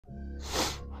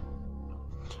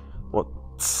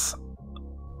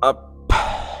up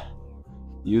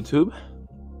YouTube,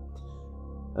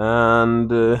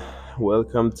 and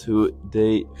welcome to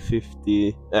day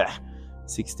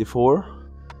 64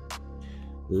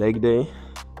 leg day,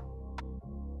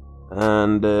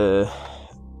 and abs.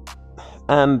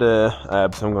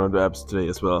 I'm gonna do abs today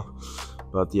as well,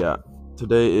 but yeah,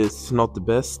 today is not the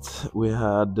best. We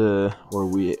had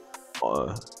we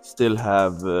still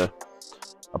have a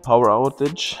power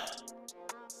outage,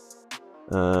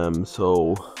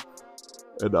 so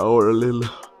in our little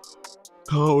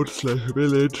town /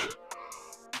 village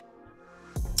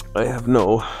I have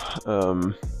no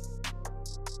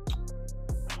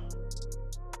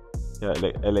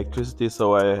electricity,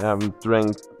 so I haven't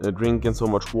drinking so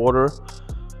much water,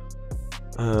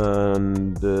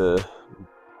 and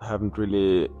haven't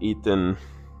really eaten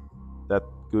that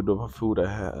good of a food. I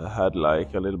had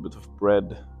like a little bit of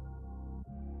bread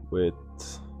with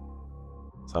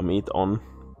some meat on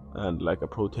and like a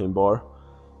protein bar,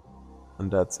 and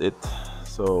that's it.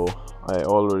 So I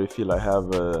already feel I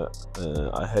have a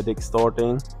headache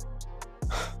starting,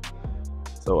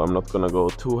 so I'm not gonna go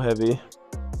too heavy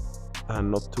and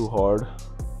not too hard,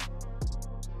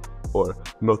 or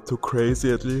not too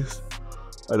crazy at least,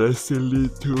 and I still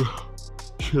need to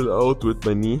chill out with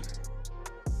my knee.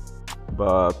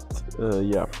 But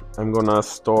yeah, I'm gonna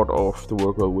start off the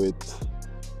workout with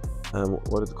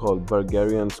what is it called,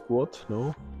 Bulgarian squat?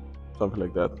 No, something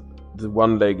like that. The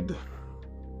one-legged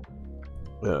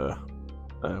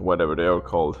whatever they are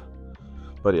called.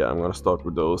 But yeah, I'm gonna start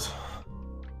with those,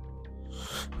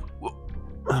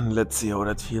 and let's see how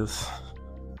that feels.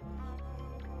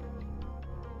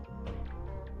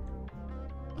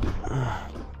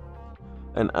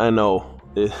 And I know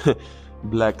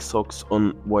black socks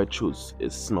on white shoes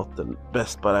is not the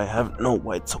best, but I have no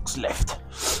white socks left,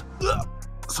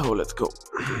 so let's go.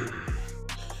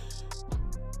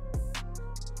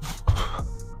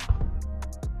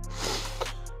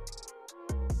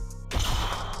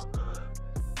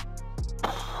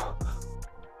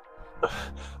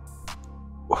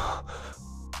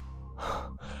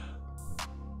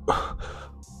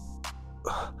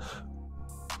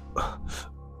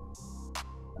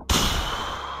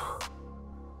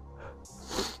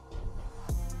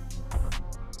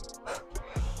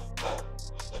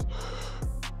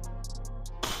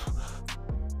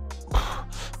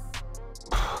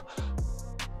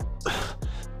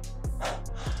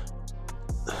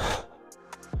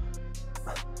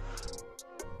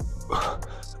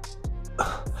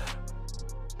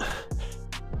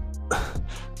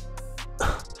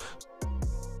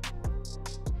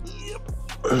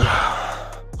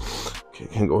 Okay, I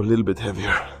can go a little bit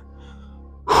heavier.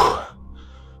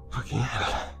 Fucking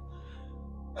hell.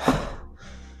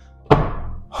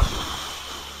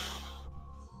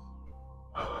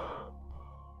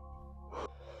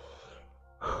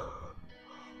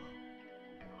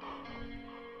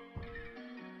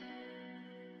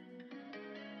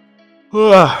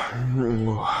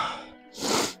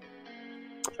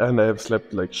 And I have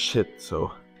slept like shit,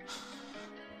 so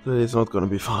today's not gonna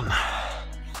be fun.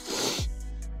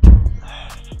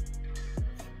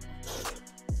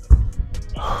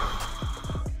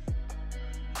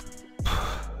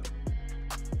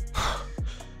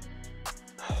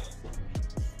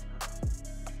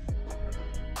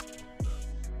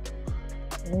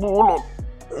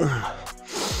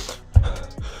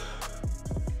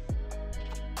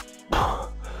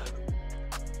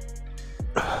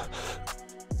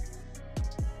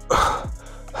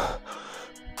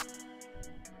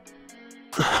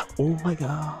 Oh my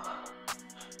god.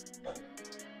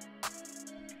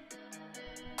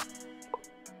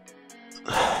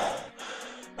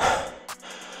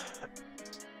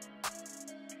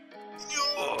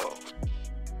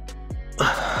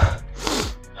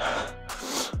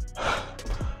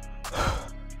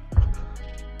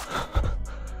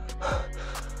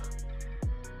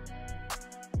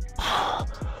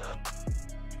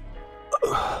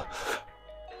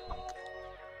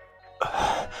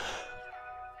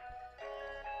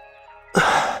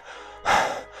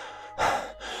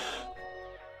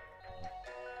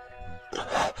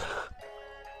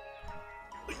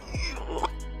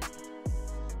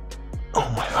 Oh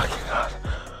my fucking god.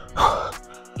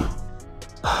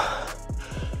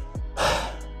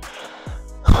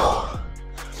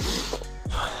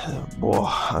 Boy,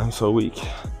 I'm so weak.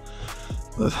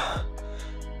 But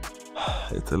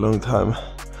it's a long time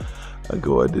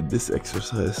ago I did this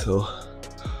exercise, so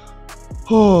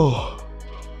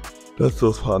that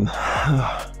was fun.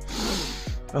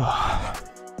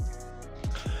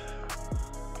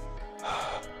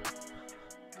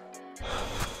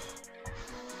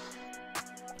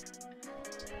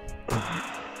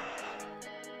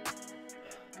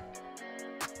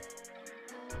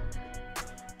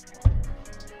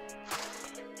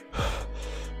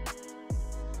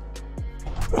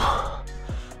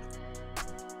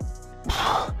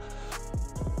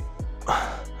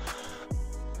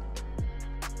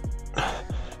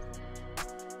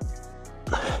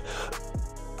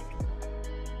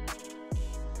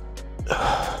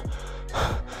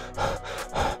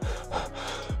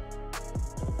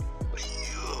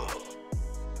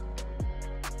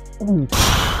 Ooh.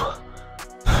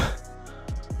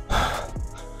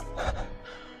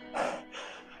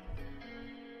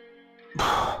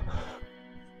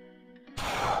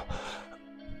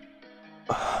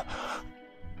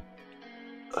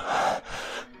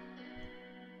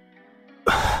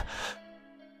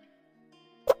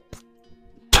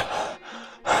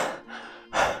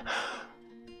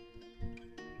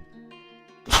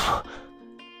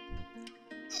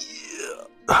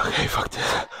 Okay, fuck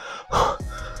this.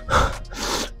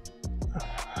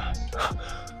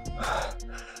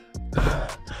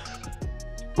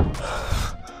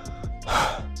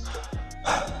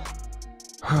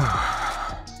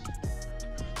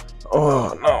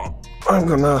 Oh no, I'm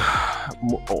gonna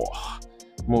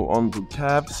move on to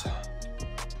calves.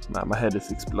 Man, my head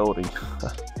is exploding.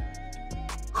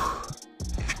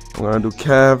 I'm gonna do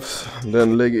calves,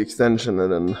 then leg extension,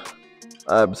 and then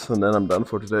abs, and then I'm done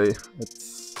for today.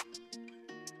 It's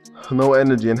no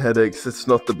energy and headaches. It's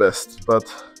not the best, but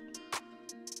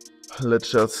let's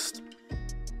just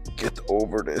get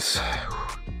over this.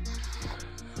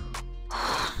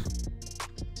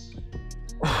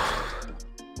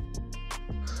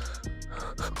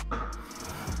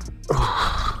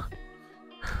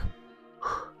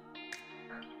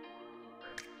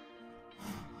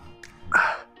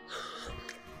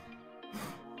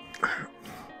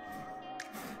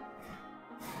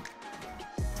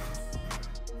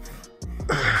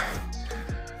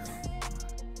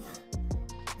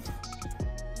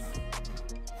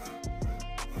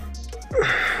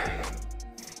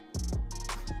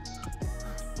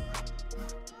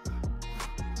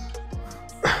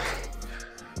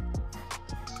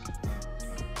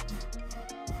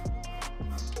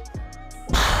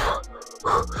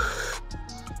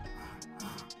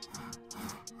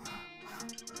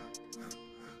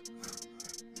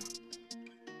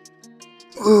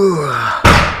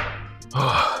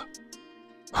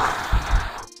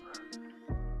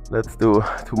 Let's do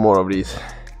 2 more of these.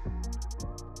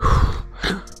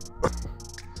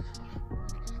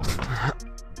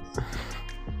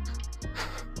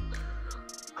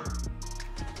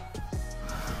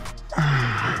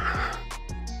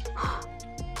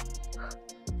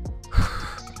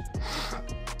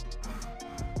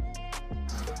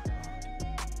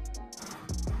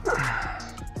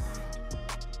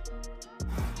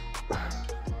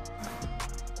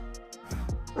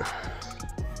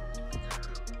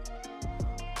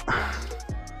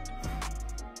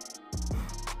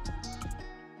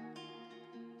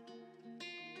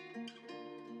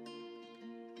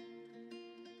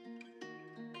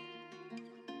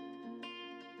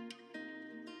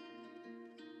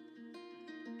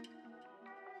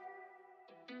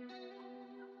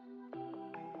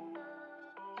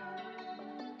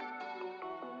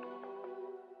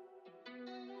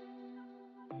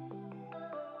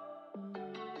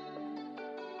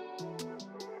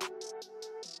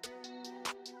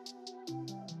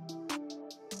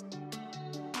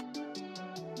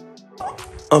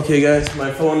 Okay guys,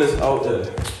 my phone is out,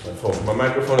 my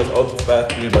microphone is out of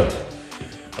battery, but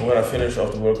I'm gonna finish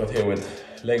off the workout here with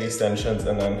leg extensions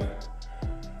and then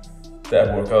the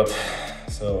ab workout.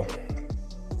 So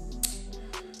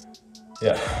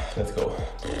yeah, let's go.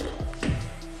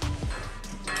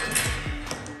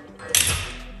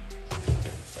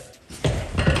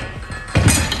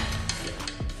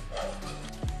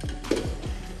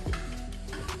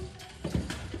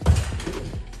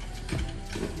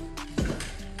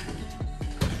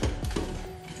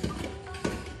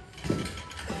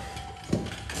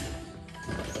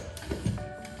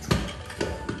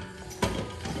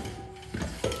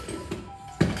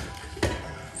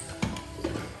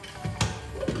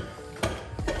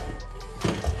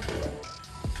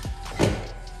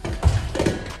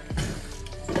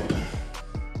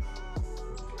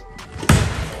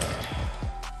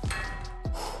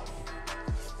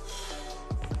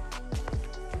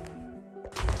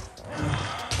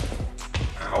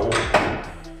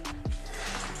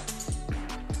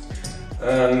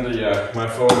 And yeah, my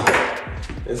phone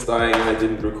is dying. I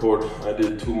didn't record. I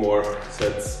did 2 more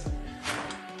sets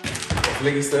of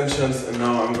leg extensions, and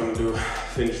now I'm gonna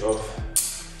finish off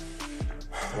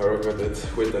my workout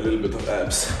with a little bit of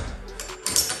abs.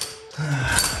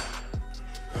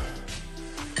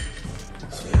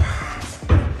 So yeah.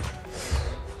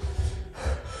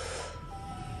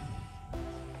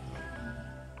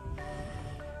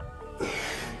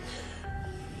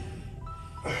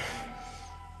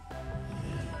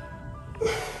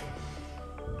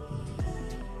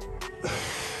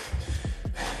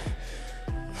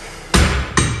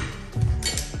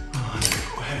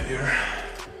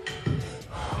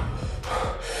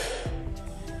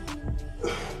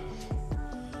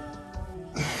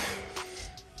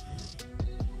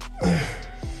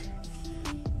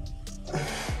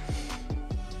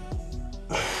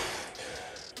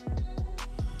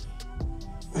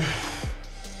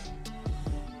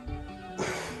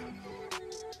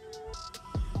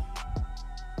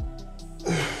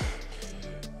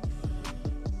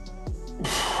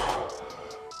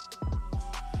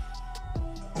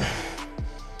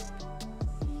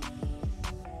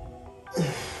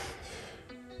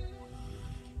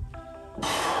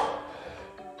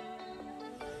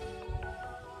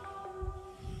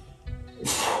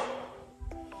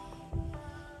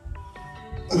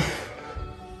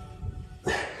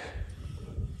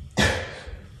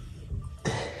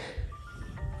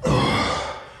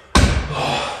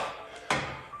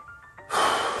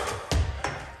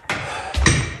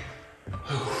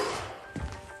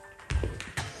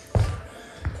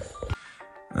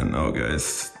 And now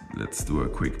guys, let's do a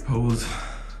quick pose.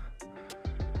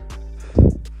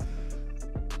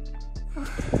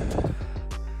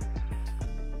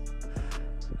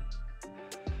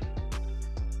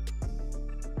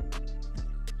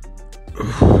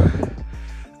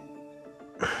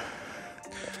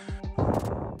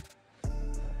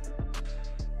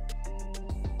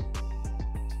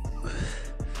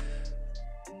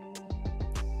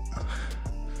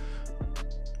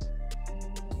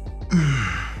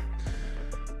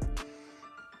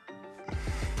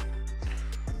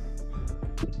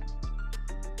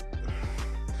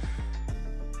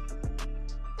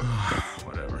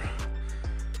 Whatever.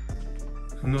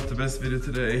 Not the best video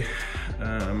today,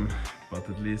 but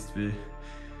at least we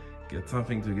get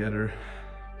something together.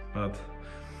 But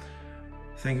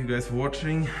thank you guys for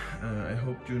watching. I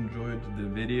hope you enjoyed the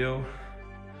video.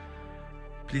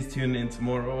 Please tune in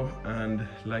tomorrow and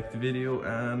like the video,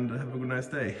 and have a nice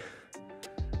day.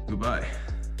 Goodbye.